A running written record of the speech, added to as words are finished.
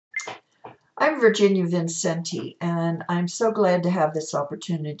I'm Virginia Vincenti, and I'm so glad to have this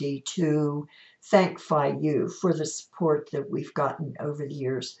opportunity to thank Phi U for the support that we've gotten over the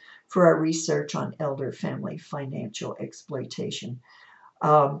years for our research on elder family financial exploitation,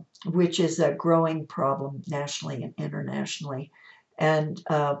 which is a growing problem nationally and internationally. And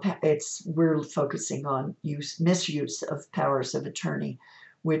we're focusing on misuse of powers of attorney,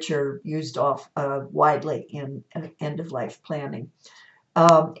 which are used widely in end-of-life planning.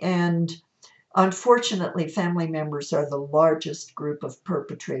 And Unfortunately, family members are the largest group of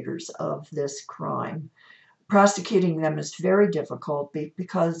perpetrators of this crime. Prosecuting them is very difficult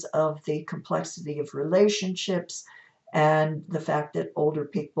because of the complexity of relationships and the fact that older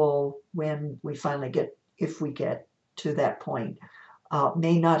people, when we finally get, if we get to that point,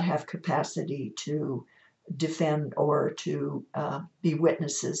 may not have capacity to defend or to be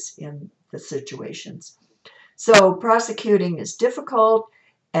witnesses in the situations. So prosecuting is difficult,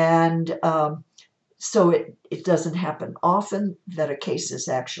 and so it doesn't happen often that a case is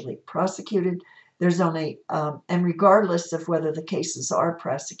actually prosecuted. There's only, and regardless of whether the cases are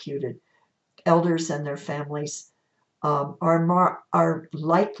prosecuted, elders and their families are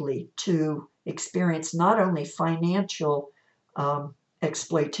likely to experience not only financial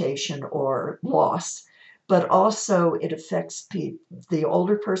exploitation or loss, but also it affects the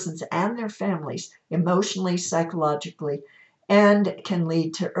older persons and their families emotionally, psychologically, and can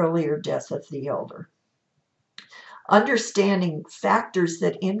lead to earlier death of the elder. Understanding factors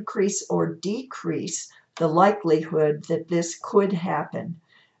that increase or decrease the likelihood that this could happen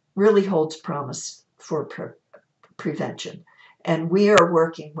really holds promise for prevention. And we are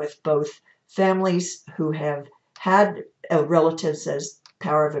working with both families who have had relatives as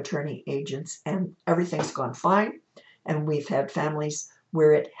power of attorney agents and everything's gone fine, and we've had families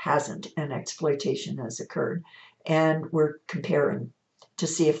where it hasn't and exploitation has occurred. And we're comparing to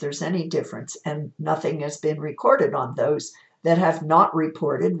see if there's any difference, and nothing has been recorded on those that have not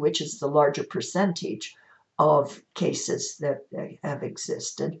reported, which is the larger percentage of cases that have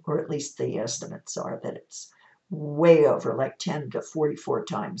existed, or at least the estimates are that it's way over, like 10 to 44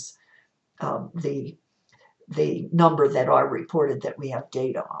 times the number that are reported that we have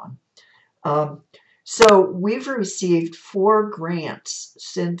data on. So we've received 4 grants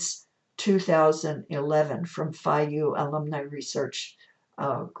since 2011 from Phi U Alumni Research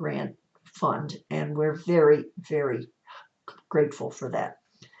Grant Fund, and we're very, very grateful for that.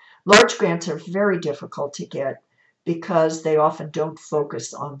 Large grants are very difficult to get because they often don't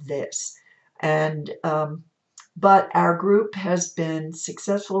focus on this. And but our group has been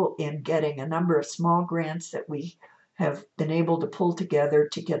successful in getting a number of small grants that we have been able to pull together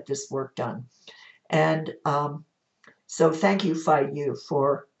to get this work done. And so thank you, Phi U,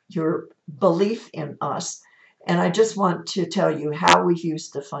 for your belief in us. And I just want to tell you how we've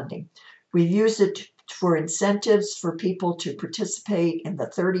used the funding. We've used it for incentives for people to participate in the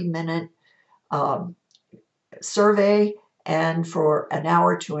 30-minute survey and for an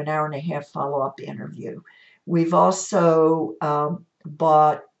hour to an hour and a half follow-up interview. We've also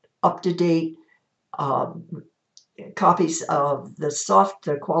bought up-to-date copies of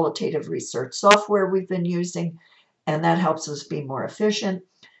the qualitative research software we've been using, and that helps us be more efficient.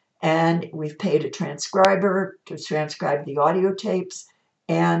 And we've paid a transcriber to transcribe the audio tapes,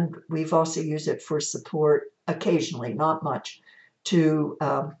 and we've also used it for support occasionally, not much, to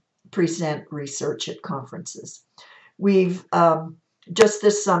present research at conferences. We've just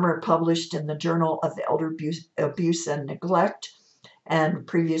this summer published in the Journal of Elder Abuse and Neglect, and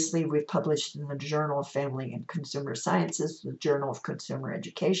previously we've published in the Journal of Family and Consumer Sciences, the Journal of Consumer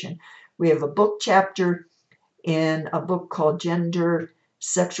Education. We have a book chapter in a book called Gender,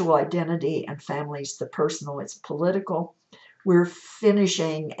 Sexual Identity and Families, the Personal is Political. We're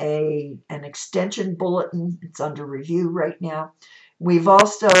finishing an extension bulletin. It's under review right now. We've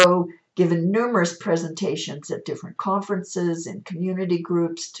also given numerous presentations at different conferences and community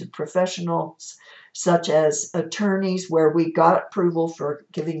groups to professionals such as attorneys, where we got approval for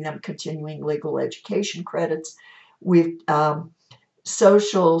giving them continuing legal education credits. We've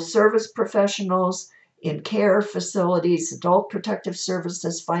social service professionals in care facilities, adult protective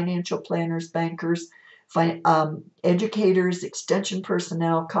services, financial planners, bankers, educators, extension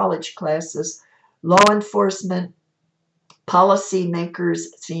personnel, college classes, law enforcement, policymakers,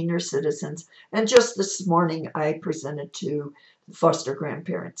 senior citizens, and just this morning I presented to foster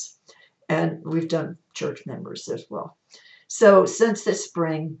grandparents, and we've done church members as well. So since this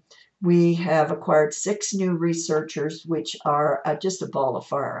spring, we have acquired 6 new researchers, which are just a ball of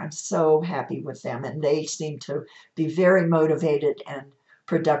fire. I'm so happy with them, and they seem to be very motivated and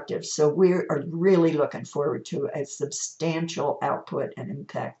productive. So we are really looking forward to a substantial output and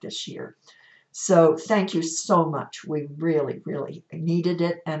impact this year. So thank you so much. We really, really needed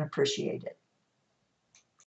it and appreciate it.